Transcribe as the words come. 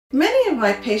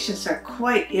my patients are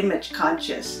quite image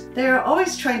conscious. They are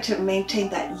always trying to maintain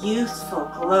that youthful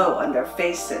glow on their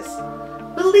faces.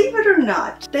 Believe it or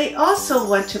not, they also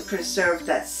want to preserve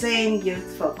that same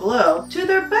youthful glow to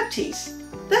their butties.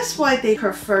 That's why they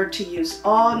prefer to use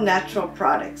all natural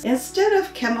products instead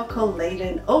of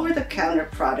chemical-laden over-the-counter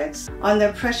products on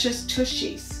their precious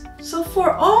tushies. So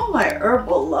for all my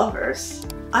herbal lovers,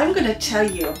 I'm going to tell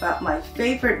you about my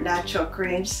favorite natural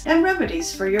creams and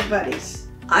remedies for your buddies.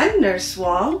 I'm Nurse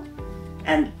Wong,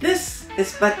 and this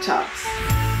is Butt Talks.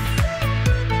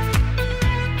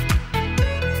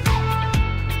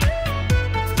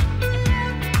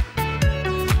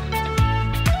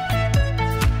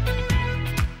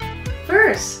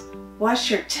 First, wash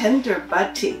your tender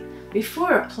butty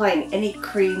before applying any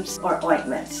creams or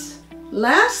ointments.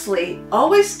 Lastly,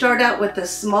 always start out with a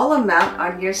small amount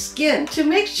on your skin to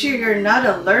make sure you're not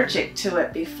allergic to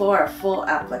it before a full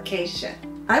application.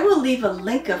 I will leave a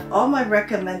link of all my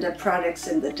recommended products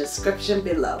in the description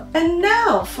below. And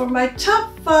now for my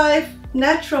top 5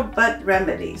 natural butt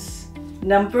remedies.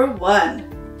 Number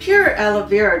 1. Pure aloe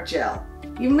vera gel.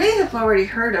 You may have already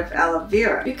heard of aloe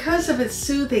vera because of its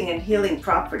soothing and healing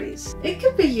properties. It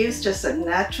can be used as a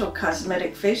natural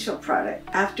cosmetic facial product,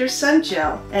 after sun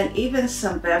gel, and even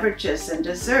some beverages and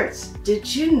desserts.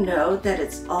 Did you know that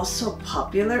it's also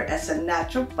popular as a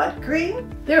natural butt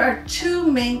cream? There are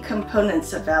 2 main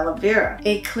components of aloe vera,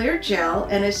 a clear gel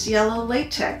and its yellow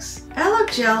latex. Aloe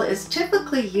gel is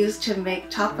typically used to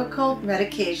make topical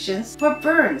medications for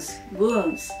burns,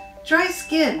 wounds, dry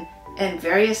skin, and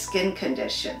various skin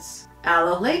conditions.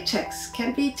 Aloe latex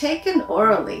can be taken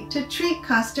orally to treat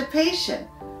constipation,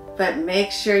 but make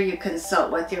sure you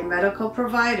consult with your medical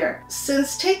provider,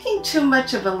 since taking too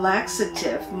much of a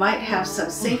laxative might have some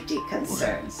safety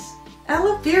concerns.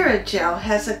 Aloe vera gel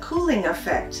has a cooling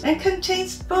effect and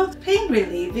contains both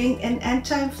pain-relieving and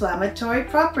anti-inflammatory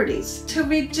properties to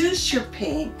reduce your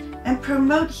pain and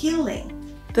promote healing.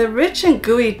 The rich and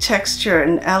gooey texture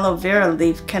in aloe vera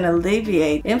leaf can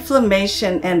alleviate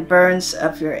inflammation and burns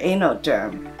of your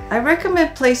anoderm. I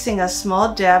recommend placing a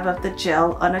small dab of the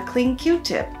gel on a clean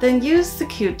Q-tip, then use the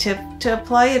Q-tip to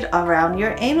apply it around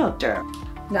your anoderm.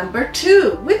 Number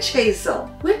 2. Witch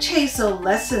hazel. Witch hazel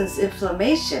lessens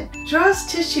inflammation, draws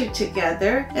tissue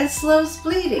together, and slows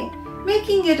bleeding,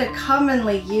 making it a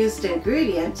commonly used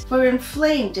ingredient for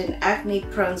inflamed and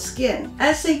acne-prone skin.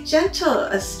 As a gentle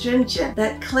astringent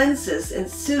that cleanses and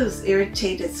soothes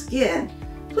irritated skin,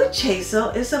 witch hazel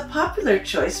is a popular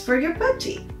choice for your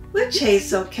butty. Witch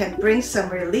hazel can bring some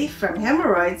relief from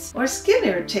hemorrhoids or skin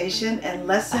irritation and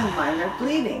lessen minor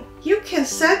bleeding. You can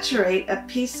saturate a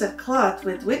piece of cloth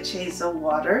with witch hazel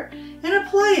water and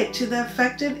apply it to the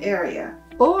affected area.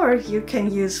 Or you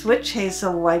can use witch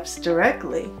hazel wipes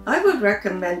directly. I would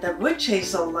recommend the Witch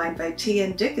Hazel line by T.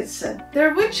 & Dickinson.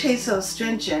 Their witch hazel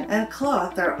astringent and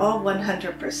cloth are all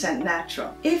 100%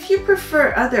 natural. If you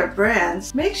prefer other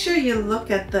brands, make sure you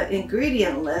look at the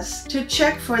ingredient list to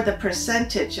check for the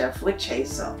percentage of witch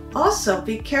hazel. Also,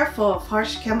 be careful of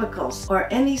harsh chemicals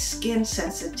or any skin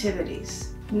sensitivities.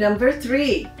 Number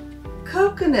 3.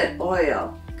 Coconut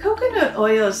oil. Coconut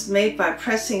oil is made by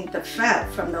pressing the fat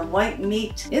from the white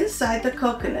meat inside the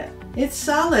coconut. It's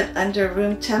solid under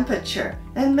room temperature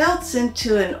and melts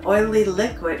into an oily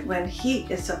liquid when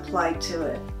heat is applied to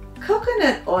it.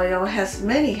 Coconut oil has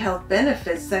many health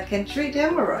benefits that can treat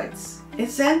hemorrhoids.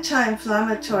 Its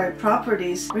anti-inflammatory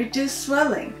properties reduce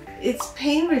swelling. Its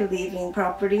pain-relieving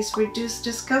properties reduce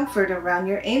discomfort around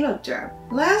your anoderm.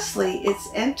 Lastly, its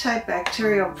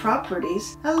antibacterial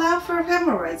properties allow for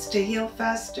hemorrhoids to heal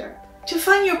faster. To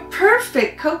find your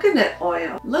perfect coconut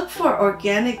oil, look for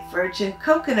organic virgin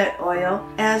coconut oil,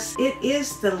 as it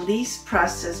is the least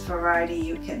processed variety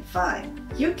you can find.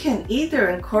 You can either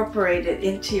incorporate it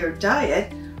into your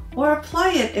diet or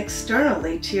apply it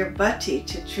externally to your butty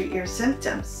to treat your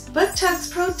symptoms. Butt Talks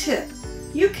pro tip: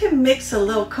 you can mix a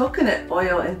little coconut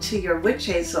oil into your witch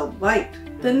hazel wipe.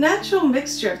 The natural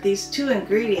mixture of these 2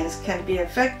 ingredients can be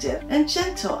effective and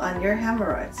gentle on your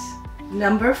hemorrhoids.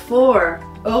 Number 4.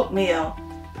 Oatmeal.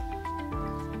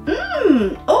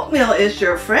 Oatmeal is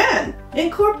your friend.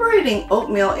 Incorporating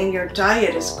oatmeal in your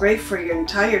diet is great for your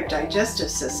entire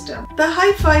digestive system. The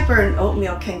high fiber in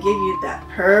oatmeal can give you that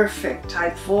perfect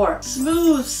type 4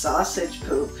 smooth sausage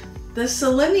poop. The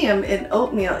selenium in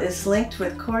oatmeal is linked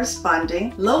with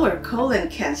corresponding lower colon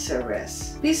cancer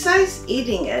risks. Besides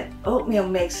eating it, oatmeal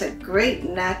makes a great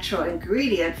natural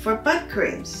ingredient for butt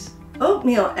creams.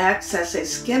 Oatmeal acts as a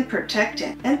skin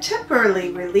protectant and temporarily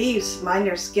relieves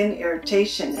minor skin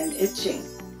irritation and itching.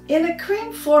 In a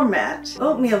cream format,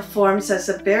 oatmeal forms as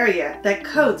a barrier that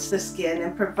coats the skin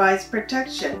and provides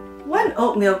protection. One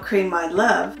oatmeal cream I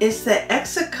love is the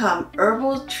Eczecom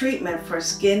Herbal Treatment for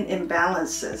Skin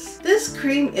Imbalances. This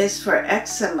cream is for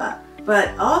eczema, but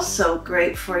also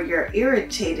great for your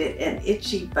irritated and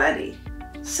itchy body.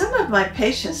 Some of my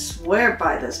patients swear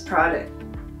by this product.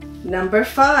 Number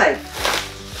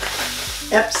 5.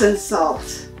 Epsom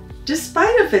salt.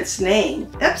 Despite of its name,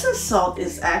 Epsom salt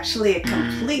is actually a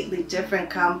completely different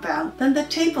compound than the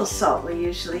table salt we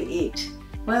usually eat.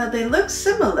 While they look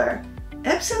similar,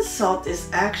 Epsom salt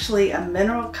is actually a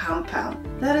mineral compound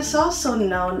that is also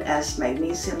known as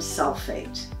magnesium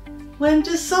sulfate. When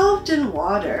dissolved in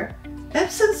water,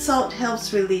 Epsom salt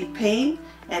helps relieve pain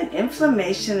and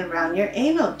inflammation around your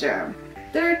anal derm.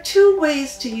 There are 2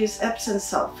 ways to use Epsom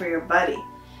salt for your body.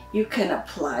 You can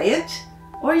apply it,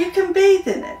 or you can bathe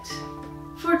in it.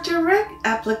 For direct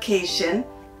application,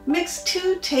 mix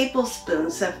 2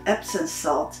 tablespoons of Epsom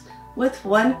salt with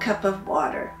 1 cup of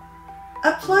water.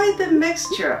 Apply the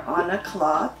mixture on a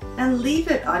cloth and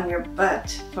leave it on your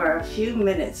butt for a few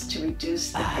minutes to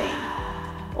reduce the pain.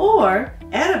 Or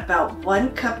add about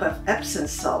 1 cup of Epsom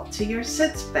salt to your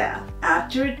sitz bath.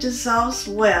 After it dissolves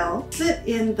well, sit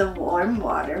in the warm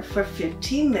water for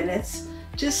 15 minutes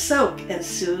to soak and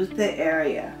soothe the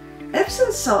area.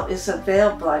 Epsom salt is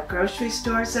available at grocery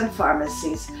stores and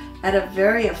pharmacies at a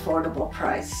very affordable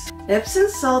price. Epsom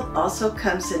salt also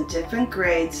comes in different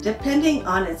grades depending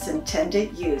on its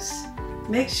intended use.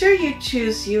 Make sure you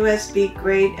choose USB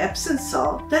grade Epsom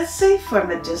salt that's safe for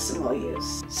medicinal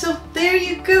use. So there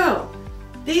you go!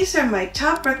 These are my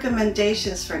top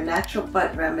recommendations for natural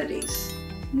butt remedies.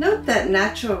 Note that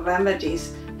natural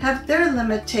remedies have their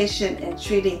limitation in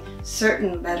treating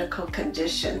certain medical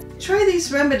conditions. Try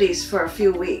these remedies for a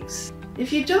few weeks.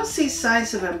 If you don't see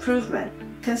signs of improvement,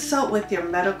 consult with your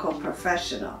medical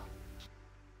professional.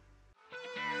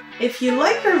 If you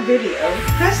like our video,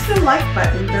 press the like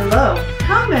button below.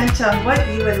 Comment on what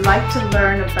you would like to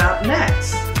learn about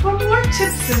next. For more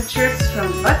tips and tricks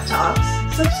from Butt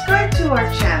Talks, subscribe to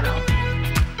our channel.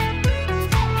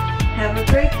 Have a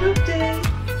great poop day!